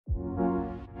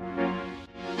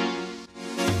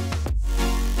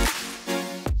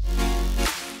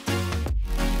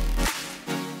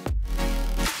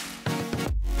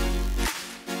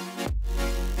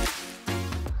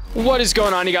What is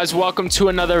going on, you guys? Welcome to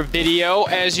another video.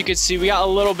 As you can see, we got a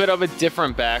little bit of a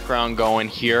different background going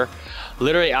here.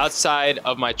 Literally outside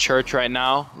of my church right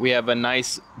now, we have a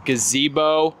nice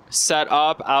gazebo set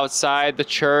up outside the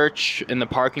church in the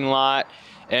parking lot.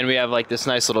 And we have like this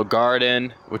nice little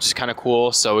garden, which is kind of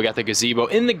cool. So we got the gazebo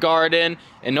in the garden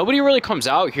and nobody really comes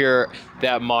out here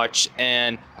that much.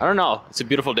 And I don't know, it's a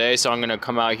beautiful day. So I'm gonna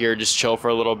come out here, just chill for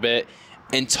a little bit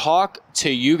and talk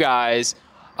to you guys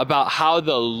about how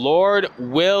the Lord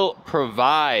will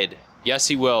provide. Yes,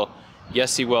 he will.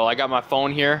 Yes, he will. I got my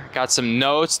phone here, got some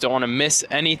notes, don't want to miss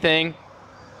anything.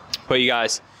 But you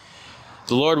guys,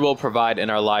 the Lord will provide in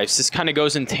our lives. This kind of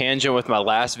goes in tangent with my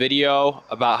last video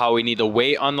about how we need to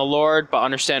wait on the Lord, but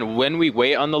understand when we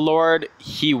wait on the Lord,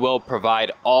 he will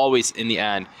provide always in the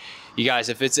end. You guys,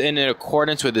 if it's in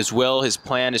accordance with his will, his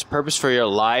plan, his purpose for your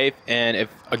life, and if,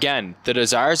 again, the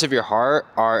desires of your heart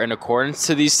are in accordance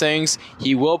to these things,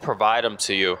 he will provide them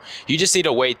to you. You just need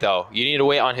to wait, though. You need to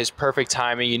wait on his perfect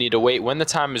timing. You need to wait when the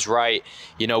time is right.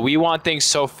 You know, we want things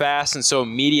so fast and so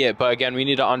immediate, but again, we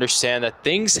need to understand that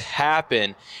things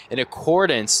happen in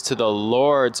accordance to the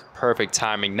Lord's perfect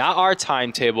timing. Not our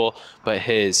timetable, but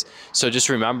his. So just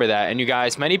remember that. And you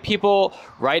guys, many people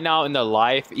right now in their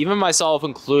life, even myself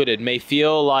included, may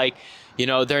feel like, you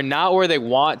know, they're not where they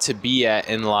want to be at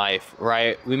in life,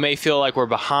 right? We may feel like we're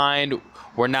behind,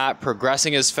 we're not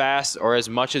progressing as fast or as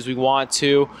much as we want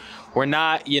to. We're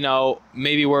not, you know,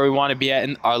 maybe where we want to be at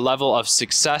in our level of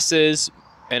successes,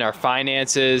 in our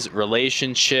finances,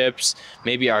 relationships,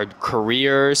 maybe our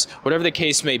careers, whatever the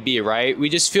case may be, right? We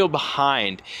just feel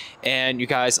behind. And you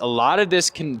guys, a lot of this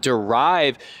can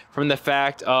derive from the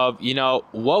fact of, you know,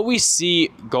 what we see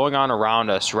going on around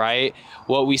us, right?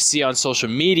 What we see on social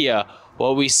media,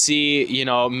 what we see, you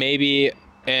know, maybe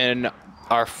in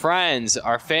our friends,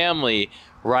 our family,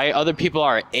 right? Other people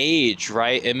our age,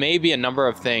 right? It may be a number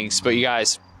of things, but you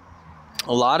guys,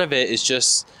 a lot of it is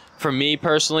just, for me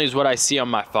personally, is what I see on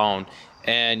my phone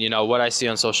and, you know, what I see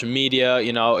on social media.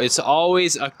 You know, it's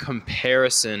always a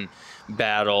comparison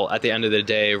battle at the end of the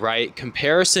day, right?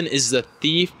 Comparison is the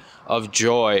thief of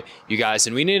joy, you guys.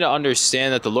 And we need to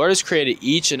understand that the Lord has created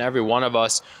each and every one of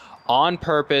us on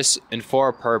purpose and for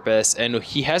a purpose. And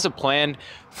he has a plan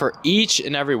for each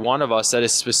and every one of us that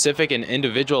is specific and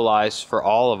individualized for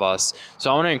all of us.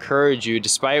 So I want to encourage you,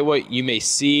 despite what you may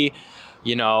see,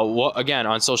 you know, what, again,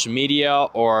 on social media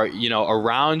or, you know,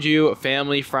 around you,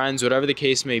 family, friends, whatever the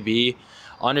case may be,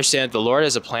 understand that the Lord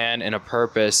has a plan and a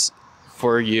purpose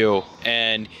for you.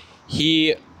 And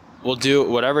he will do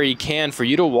whatever he can for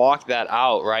you to walk that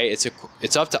out, right?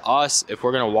 It's up to us if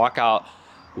we're going to walk out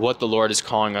what the Lord is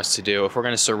calling us to do, if we're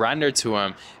going to surrender to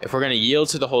him, if we're going to yield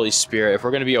to the Holy Spirit, if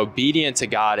we're going to be obedient to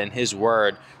God and his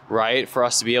word, right? For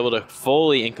us to be able to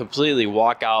fully and completely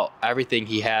walk out everything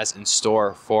he has in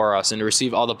store for us and to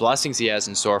receive all the blessings he has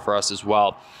in store for us as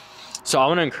well. So I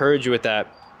want to encourage you with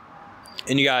that.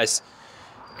 And you guys,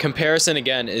 comparison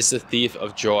again is the thief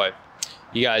of joy.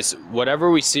 You guys, whatever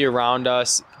we see around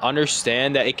us,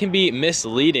 understand that it can be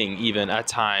misleading even at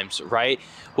times, right?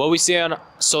 What we see on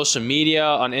social media,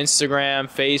 on Instagram,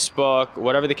 Facebook,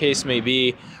 whatever the case may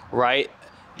be, right?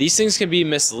 These things can be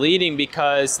misleading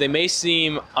because they may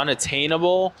seem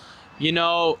unattainable, you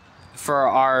know, for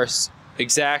our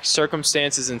exact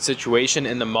circumstances and situation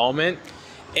in the moment.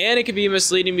 And it can be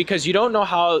misleading because you don't know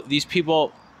how these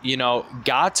people, you know,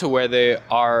 got to where they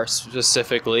are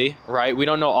specifically, right? We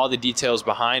don't know all the details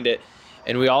behind it.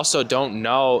 And we also don't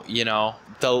know, you know,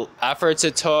 the efforts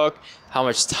it took, how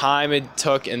much time it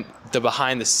took, and the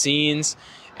behind the scenes,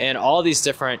 and all these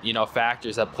different, you know,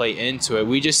 factors that play into it.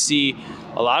 We just see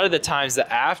a lot of the times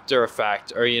the after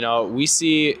effect, or, you know, we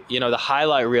see, you know, the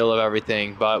highlight reel of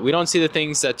everything, but we don't see the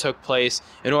things that took place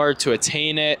in order to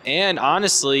attain it. And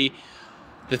honestly,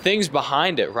 the things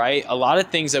behind it, right? A lot of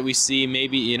things that we see,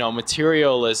 maybe, you know,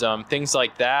 materialism, things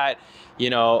like that, you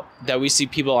know, that we see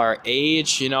people our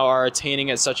age, you know, are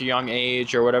attaining at such a young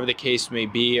age, or whatever the case may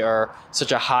be, or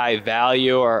such a high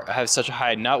value, or have such a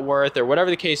high net worth, or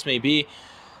whatever the case may be.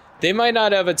 They might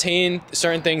not have attained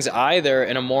certain things either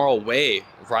in a moral way,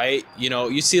 right? You know,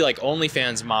 you see like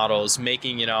OnlyFans models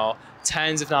making, you know,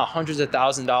 tens, if not hundreds of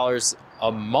 $1,000s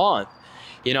a month,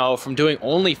 you know, from doing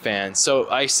OnlyFans. So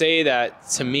I say that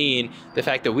to mean the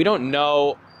fact that we don't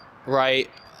know, right,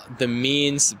 the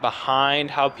means behind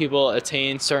how people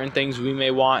attain certain things we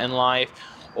may want in life,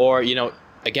 or, you know,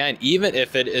 again, even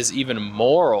if it is even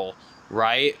moral,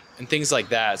 right, and things like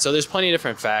that. So there's plenty of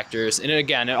different factors. And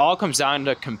again, it all comes down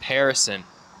to comparison.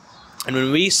 And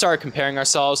when we start comparing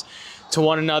ourselves to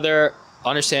one another,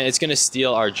 understand it's going to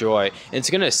steal our joy. And it's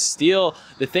going to steal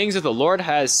the things that the Lord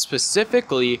has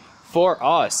specifically for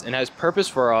us and has purpose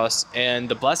for us, and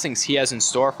the blessings he has in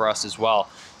store for us as well.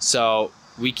 So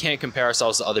we can't compare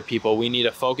ourselves to other people. We need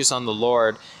to focus on the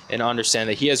Lord and understand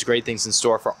that he has great things in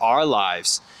store for our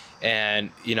lives. And,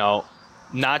 you know,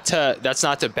 that's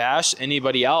not to bash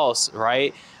anybody else,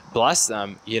 right? Bless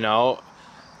them,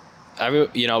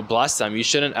 bless them. You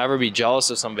shouldn't ever be jealous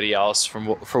of somebody else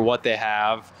for what they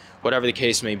have, whatever the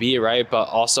case may be, right? But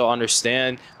also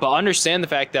understand the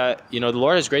fact that, the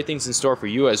Lord has great things in store for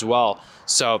you as well.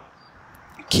 So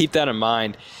keep that in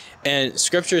mind. And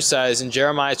scripture says in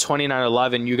Jeremiah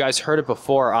 29:11, you guys heard it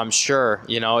before, I'm sure,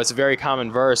 it's a very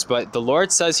common verse, but the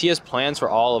Lord says he has plans for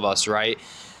all of us, right?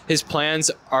 His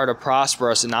plans are to prosper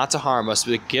us and not to harm us,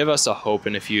 but to give us a hope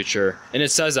in the future. And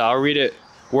it says, I'll read it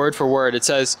word for word. It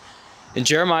says in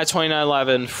Jeremiah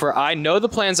 29:11, for I know the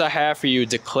plans I have for you,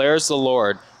 declares the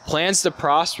Lord, plans to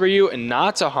prosper you and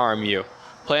not to harm you,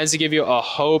 plans to give you a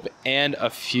hope and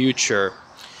a future.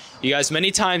 You guys, many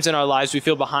times in our lives we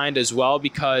feel behind as well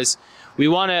because we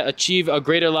want to achieve a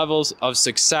greater levels of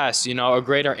success, a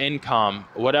greater income,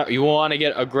 whatever. You want to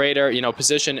get a greater,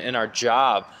 position in our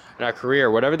job, in our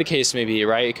career, whatever the case may be,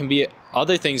 right? It can be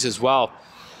other things as well.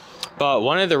 But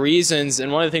one of the reasons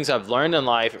and one of the things I've learned in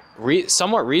life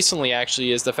somewhat recently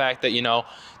actually is the fact that,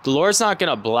 the Lord's not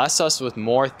going to bless us with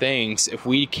more things if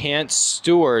we can't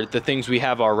steward the things we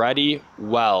have already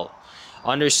well.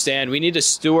 Understand, we need to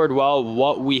steward well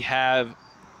what we have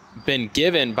been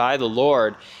given by the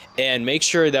Lord and make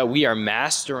sure that we are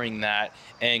mastering that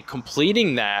and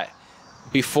completing that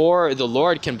before the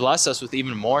Lord can bless us with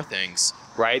even more things,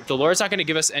 right? The Lord's not going to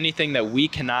give us anything that we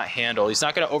cannot handle. He's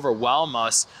not going to overwhelm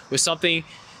us with something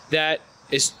that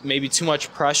is maybe too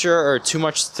much pressure or too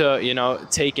much to,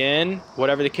 take in,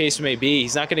 whatever the case may be.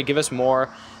 He's not going to give us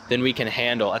more than we can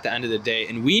handle at the end of the day.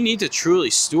 And we need to truly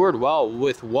steward well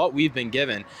with what we've been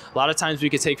given. A lot of times we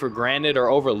could take for granted or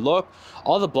overlook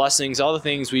all the blessings, all the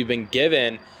things we've been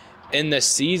given in this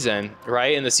season,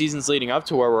 right? In the seasons leading up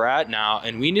to where we're at now.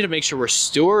 And we need to make sure we're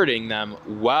stewarding them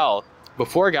well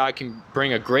before God can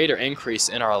bring a greater increase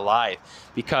in our life.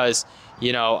 Because,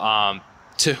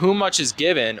 to whom much is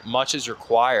given, much is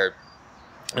required.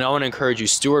 And I want to encourage you,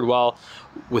 steward well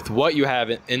with what you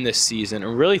have in this season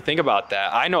and really think about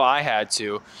that. I know I had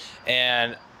to,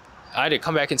 and I had to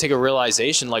come back and take a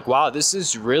realization like, wow, this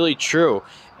is really true.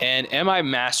 And am I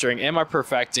mastering, am I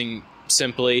perfecting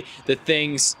simply the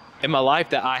things in my life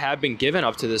that I have been given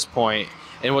up to this point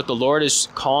and what the Lord is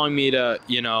calling me to,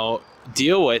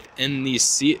 deal with in the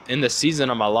season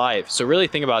of my life. So really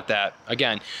think about that.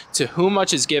 Again, to whom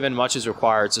much is given, much is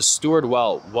required. So steward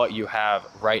well what you have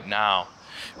right now,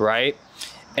 right?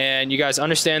 And you guys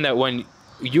understand that when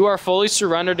you are fully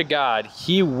surrendered to God,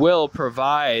 he will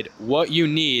provide what you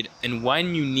need and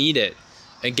when you need it,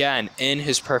 again, in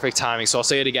his perfect timing. So I'll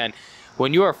say it again.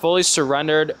 When you are fully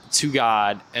surrendered to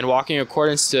God and walking in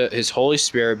accordance to his Holy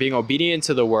Spirit, being obedient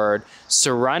to the word,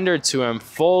 surrendered to him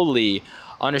fully,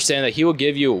 understand that he will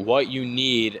give you what you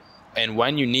need and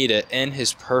when you need it in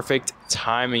his perfect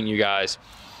timing, you guys.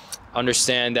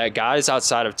 Understand that God is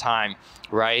outside of time,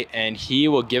 right? And he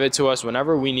will give it to us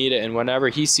whenever we need it and whenever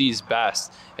he sees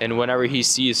best and whenever he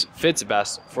sees fits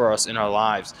best for us in our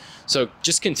lives. So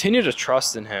just continue to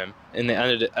trust in him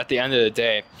at the end of the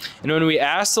day. And when we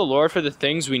ask the Lord for the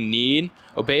things we need,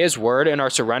 obey his word, and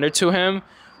are surrendered to him,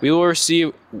 we will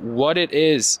receive what it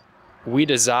is we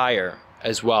desire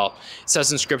as well. It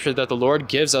says in scripture that the Lord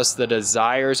gives us the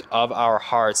desires of our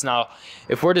hearts. Now,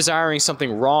 if we're desiring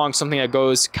something wrong, something that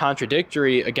goes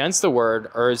contradictory against the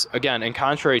word, or is, again, and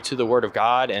contrary to the word of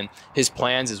God and his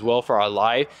plans, his will for our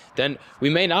life, then we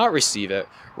may not receive it,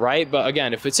 right? But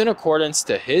again, if it's in accordance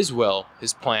to his will,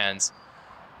 his plans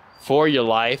for your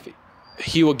life,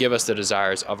 he will give us the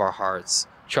desires of our hearts.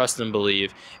 Trust and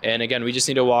believe. And again, we just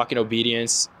need to walk in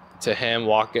obedience to him,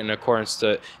 walk in accordance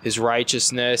to his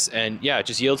righteousness, and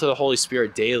just yield to the Holy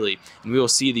Spirit daily, and we will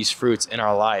see these fruits in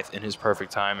our life in his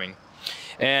perfect timing.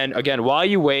 And again, while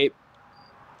you wait,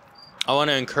 I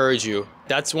want to encourage you.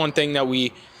 That's one thing that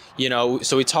we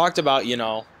talked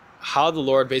about, how the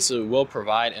Lord basically will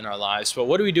provide in our lives. But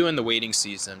what do we do in the waiting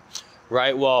season,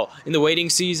 right? Well, in the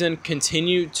waiting season,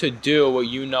 continue to do what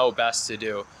you know best to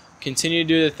do. Continue to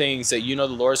do the things that the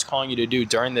Lord is calling you to do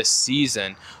during this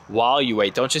season while you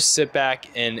wait. Don't just sit back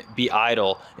and be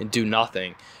idle and do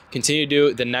nothing. Continue to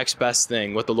do the next best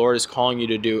thing, what the Lord is calling you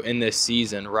to do in this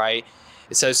season, right?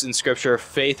 It says in scripture,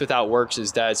 faith without works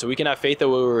is dead. So we can have faith that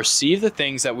we will receive the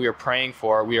things that we are praying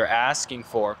for, we are asking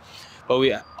for, but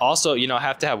we also,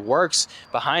 have to have works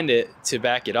behind it to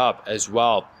back it up as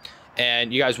well.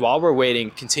 And you guys, while we're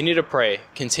waiting, continue to pray,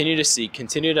 continue to seek,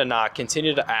 continue to knock,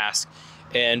 continue to ask,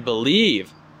 and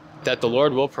believe that the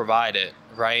Lord will provide it,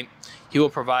 right? He will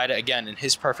provide it, again, in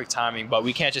his perfect timing, but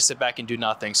we can't just sit back and do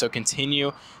nothing. So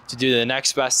continue to do the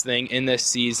next best thing in this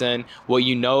season, what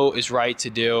you know is right to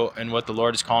do and what the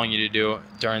Lord is calling you to do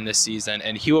during this season.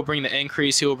 And he will bring the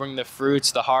increase, he will bring the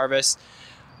fruits, the harvest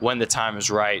when the time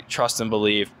is right. Trust and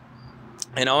believe.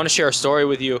 And I want to share a story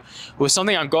with you with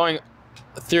something I'm going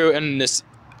through in this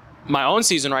my own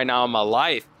season right now in my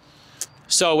life.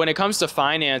 So when it comes to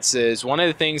finances, one of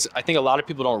the things I think a lot of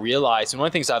people don't realize, and one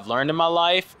of the things I've learned in my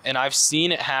life, and I've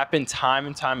seen it happen time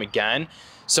and time again,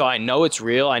 so I know it's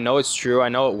real, I know it's true, I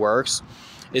know it works,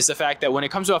 is the fact that when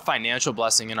it comes to a financial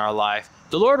blessing in our life,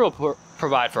 the Lord will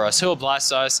provide for us. He'll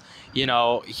bless us, you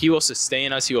know, he will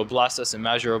sustain us, he will bless us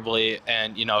immeasurably,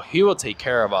 and, you know, he will take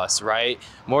care of us, right?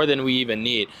 More than we even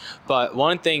need. But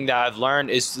one thing that I've learned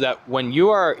is that when you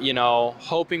are, you know,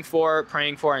 hoping for,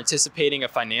 praying for, anticipating a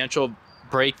financial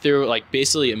breakthrough, like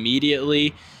basically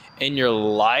immediately in your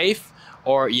life,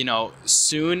 or, you know,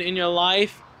 soon in your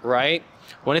life, right?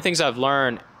 One of the things I've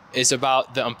learned is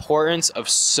about the importance of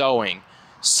sowing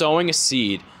a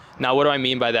seed. Now, what do I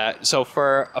mean by that? So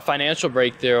for a financial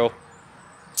breakthrough,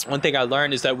 one thing I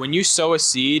learned is that when you sow a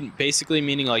seed, basically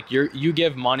meaning like you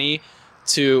give money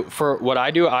to, for what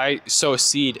I do, I sow a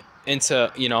seed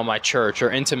into, you know, my church or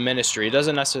into ministry. It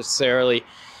doesn't necessarily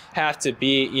have to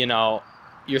be, you know,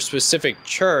 your specific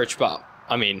church, but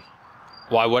I mean,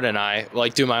 why wouldn't I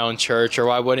like do my own church, or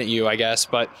why wouldn't you, I guess?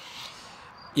 But,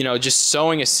 you know, just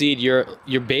sowing a seed,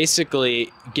 you're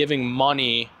basically giving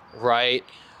money, right?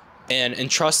 And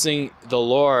trusting the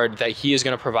Lord that he is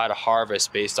going to provide a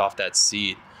harvest based off that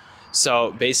seed.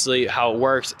 So basically how it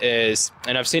works is,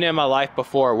 and I've seen it in my life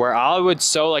before, where I would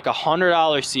sow like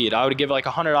 $100 seed. I would give like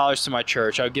 $100 to my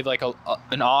church. I would give like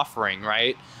an offering,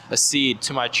 right? A seed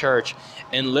to my church,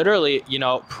 and literally, you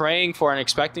know, praying for and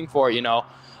expecting for, you know,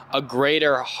 a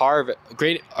greater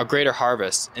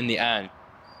harvest in the end.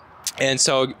 And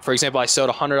so, for example, I sowed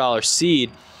 $100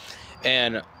 seed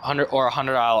and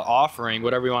 $100 offering,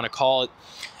 whatever you want to call it,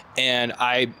 and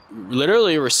I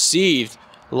literally received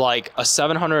like a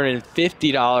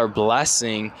 $750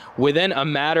 blessing within a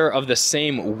matter of the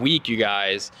same week, you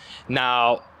guys.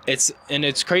 Now it's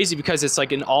crazy because it's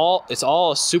like it's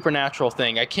all a supernatural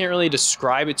thing. I can't really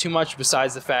describe it too much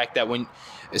besides the fact that when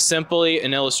it's simply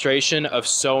an illustration of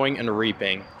sowing and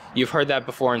reaping. You've heard that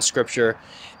before in scripture.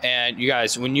 And you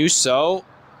guys, when you sow,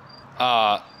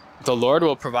 the Lord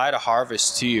will provide a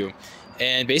harvest to you.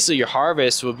 And basically your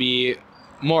harvest will be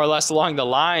more or less along the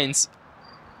lines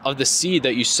of the seed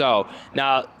that you sow.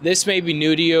 Now, this may be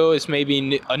new to you, it's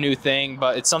maybe a new thing,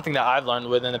 but it's something that I've learned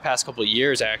within the past couple of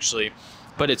years, actually.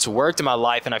 But it's worked in my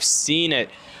life, and I've seen it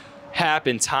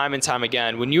happen time and time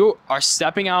again. When you are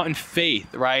stepping out in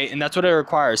faith, right? And that's what it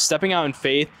requires, stepping out in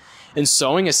faith and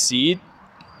sowing a seed,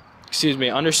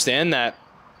 understand that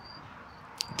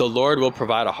the Lord will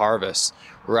provide a harvest,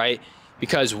 right?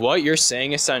 Because what you're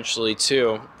saying essentially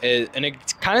too is, and it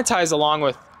kind of ties along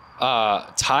with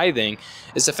tithing,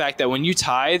 is the fact that when you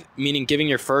tithe, meaning giving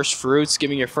your first fruits,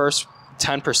 giving your first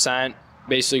 10%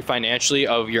 basically financially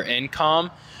of your income,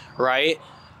 right?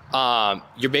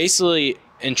 You're basically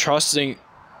entrusting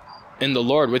in the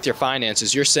Lord with your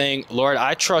finances. You're saying, Lord,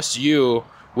 I trust you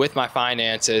with my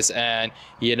finances, and,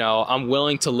 you know, I'm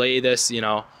willing to lay this, you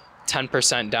know,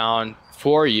 10% down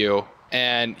for you,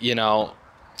 and, you know,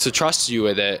 to trust you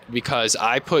with it, because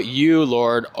I put you,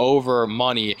 Lord, over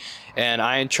money, and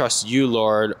I entrust you,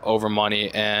 Lord, over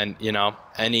money, and, you know,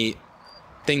 anything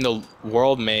the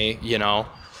world may, you know,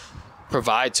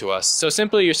 provide to us. So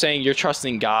simply you're saying you're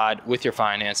trusting God with your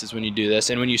finances when you do this.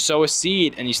 And when you sow a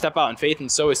seed and you step out in faith and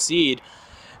sow a seed,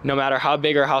 no matter how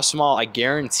big or how small, I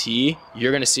guarantee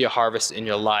you're going to see a harvest in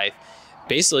your life,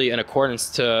 basically in accordance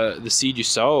to the seed you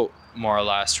sow, more or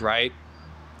less, right?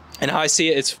 And how I see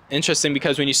it, it's interesting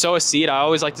because when you sow a seed, I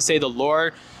always like to say the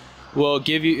Lord will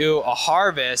give you a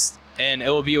harvest, and it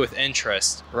will be with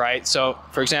interest, right? So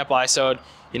for example, I sowed,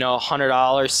 you know,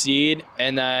 $100 seed,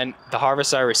 and then the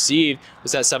harvest I received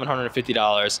was that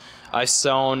 $750. I've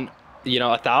sown, you know,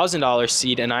 $1,000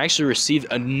 seed, and I actually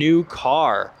received a new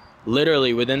car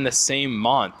literally within the same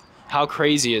month. How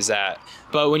crazy is that?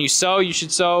 But when you sow, you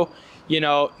should sow, you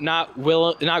know,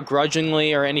 not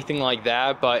grudgingly or anything like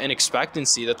that, but in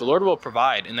expectancy that the Lord will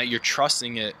provide, and that you're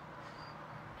trusting it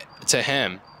to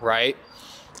him, right?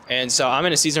 And so I'm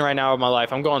in a season right now of my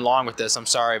life. I'm going long with this, I'm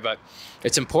sorry, but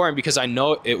it's important because I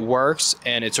know it works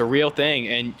and it's a real thing,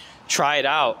 and try it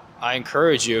out. I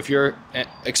encourage you, if you're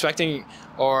expecting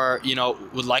or, you know,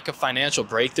 would like a financial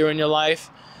breakthrough in your life,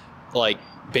 like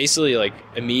basically like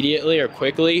immediately or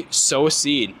quickly, sow a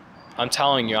seed. I'm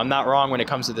telling you, I'm not wrong when it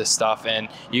comes to this stuff, and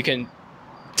you can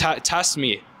test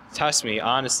me Test me,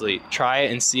 honestly. Try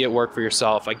it and see it work for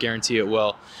yourself. I guarantee it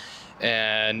will.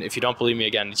 And if you don't believe me,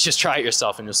 again, just try it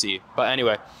yourself and you'll see. But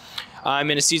anyway,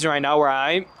 I'm in a season right now where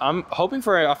I'm hoping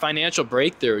for a financial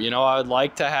breakthrough. You know, I would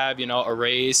like to have, you know, a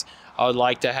raise. I would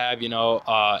like to have, you know,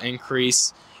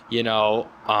 increase, you know,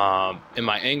 in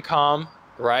my income,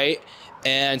 right?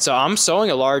 And so I'm sowing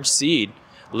a large seed.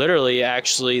 Literally,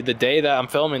 actually, the day that I'm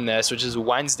filming this, which is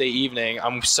Wednesday evening,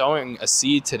 I'm sowing a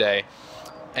seed today.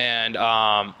 And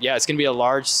yeah, it's going to be a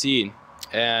large seed.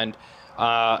 And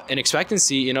in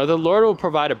expectancy, you know, the Lord will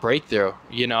provide a breakthrough,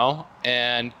 you know,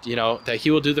 and, you know, that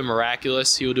he will do the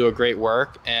miraculous. He will do a great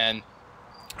work. And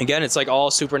again, it's like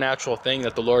all supernatural thing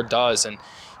that the Lord does. And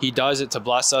he does it to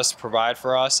bless us, provide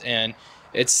for us. And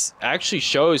it's actually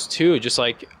shows too, just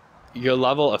like your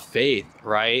level of faith,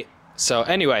 right? So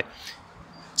anyway,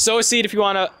 sow a seed if you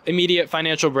want an immediate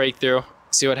financial breakthrough.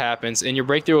 See what happens, and your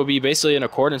breakthrough will be basically in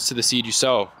accordance to the seed you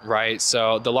sow, right?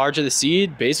 So the larger the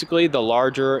seed, basically the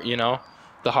larger, you know,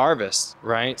 the harvest,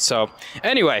 right? So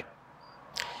anyway,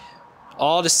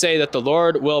 all to say that the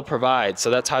Lord will provide, so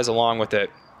that ties along with it.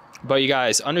 But you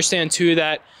guys understand too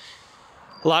that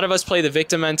a lot of us play the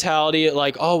victim mentality,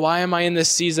 like, oh, why am I in this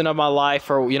season of my life?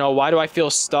 Or, you know, why do I feel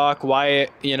stuck? Why,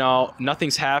 you know,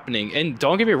 nothing's happening? And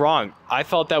don't get me wrong, I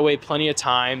felt that way plenty of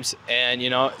times. And, you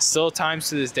know, still times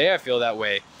to this day I feel that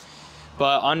way.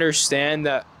 But understand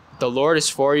that the Lord is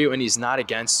for you and he's not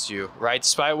against you, right?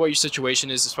 Despite what your situation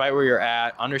is, despite where you're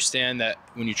at, understand that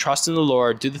when you trust in the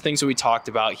Lord, do the things that we talked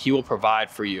about, he will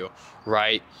provide for you,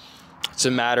 right? It's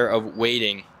a matter of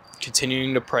waiting,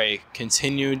 continuing to pray,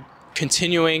 continuing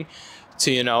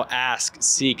to, you know, ask,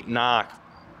 seek, knock,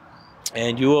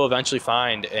 and you will eventually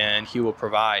find, and he will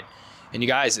provide. And you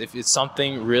guys, if it's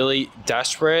something really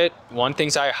desperate, one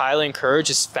thing I highly encourage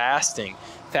is fasting.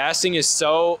 Fasting is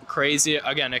so crazy.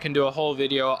 Again, I can do a whole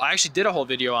video. I actually did a whole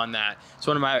video on that. It's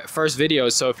one of my first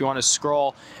videos. So if you want to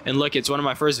scroll and look, it's one of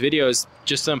my first videos,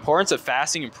 just the importance of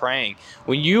fasting and praying.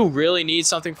 When you really need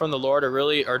something from the Lord, or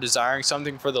really are desiring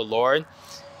something for the Lord,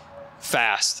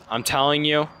 fast. I'm telling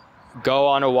you, go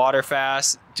on a water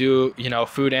fast, do, you know,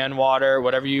 food and water,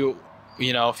 whatever you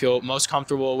know, feel most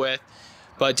comfortable with,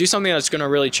 but do something that's going to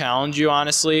really challenge you,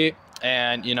 honestly.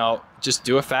 And, you know, just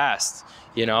do a fast.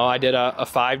 You know, I did a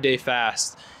 5-day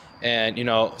fast and, you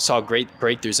know, saw great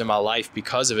breakthroughs in my life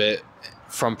because of it,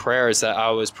 from prayers that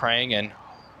I was praying and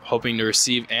hoping to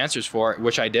receive answers for,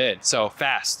 which I did. So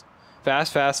fast, and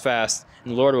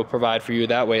the Lord will provide for you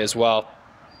that way as well.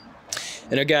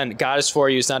 And again, God is for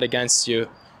you, he's not against you.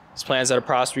 His plans that to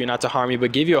prosper you, not to harm you,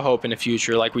 but give you a hope in the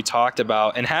future, like we talked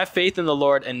about. And have faith in the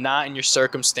Lord and not in your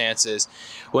circumstances.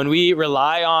 When we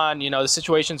rely on, you know, the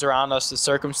situations around us, the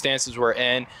circumstances we're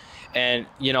in, and,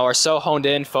 you know, are so honed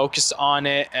in, focused on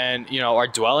it, and, you know, are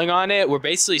dwelling on it, we're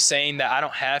basically saying that I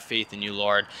don't have faith in you,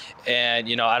 Lord. And,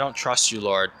 you know, I don't trust you,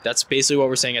 Lord. That's basically what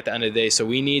we're saying at the end of the day. So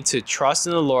we need to trust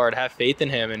in the Lord, have faith in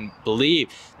him, and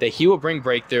believe that he will bring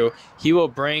breakthrough. He will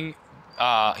bring,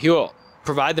 he will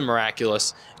provide the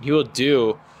miraculous. He will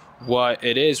do what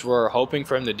it is we're hoping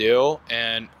for him to do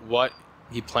and what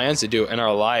he plans to do in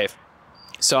our life.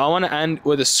 So I want to end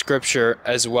with a scripture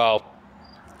as well,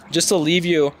 just to leave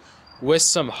you with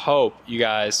some hope, you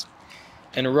guys.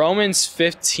 In Romans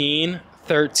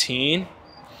 15:13,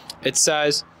 it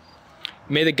says,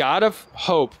 "May the God of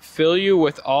hope fill you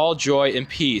with all joy and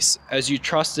peace as you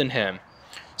trust in him,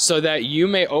 so that you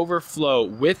may overflow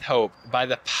with hope by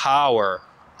the power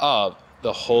of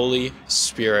the Holy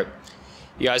Spirit."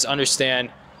 You guys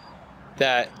understand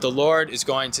that the Lord is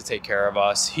going to take care of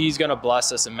us. He's going to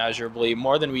bless us immeasurably,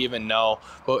 more than we even know.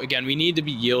 But again, we need to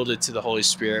be yielded to the Holy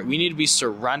Spirit. We need to be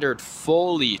surrendered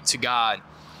fully to God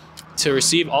to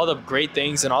receive all the great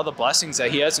things and all the blessings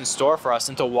that he has in store for us,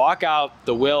 and to walk out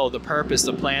the will, the purpose,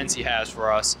 the plans he has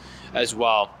for us as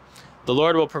well. The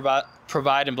Lord will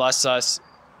provide and bless us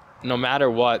no matter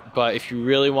what. But if you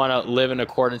really want to live in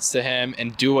accordance to him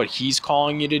and do what he's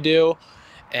calling you to do,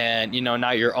 and, you know,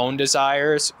 not your own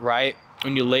desires, right?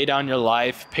 When you lay down your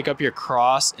life, pick up your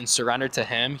cross and surrender to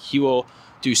him, he will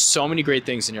do so many great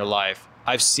things in your life.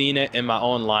 I've seen it in my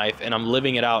own life, and I'm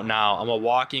living it out now. I'm a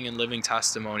walking and living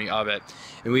testimony of it.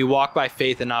 And we walk by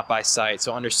faith and not by sight.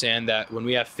 So understand that when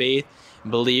we have faith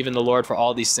and believe in the Lord for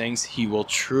all these things, he will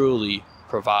truly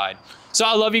provide. So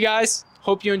I love you guys.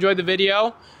 Hope you enjoyed the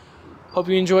video. Hope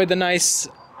you enjoyed the nice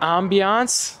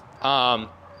ambiance.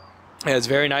 Yeah, it's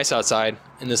very nice outside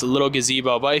in this little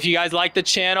gazebo. But if you guys like the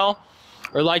channel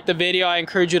or like the video, I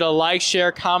encourage you to like,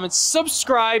 share, comment,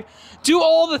 subscribe, do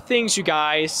all the things, you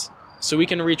guys, so we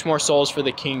can reach more souls for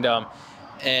the kingdom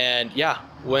and, yeah,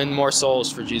 win more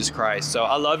souls for Jesus Christ. So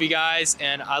I love you guys,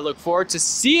 and I look forward to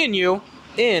seeing you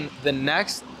in the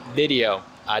next video.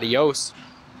 Adios.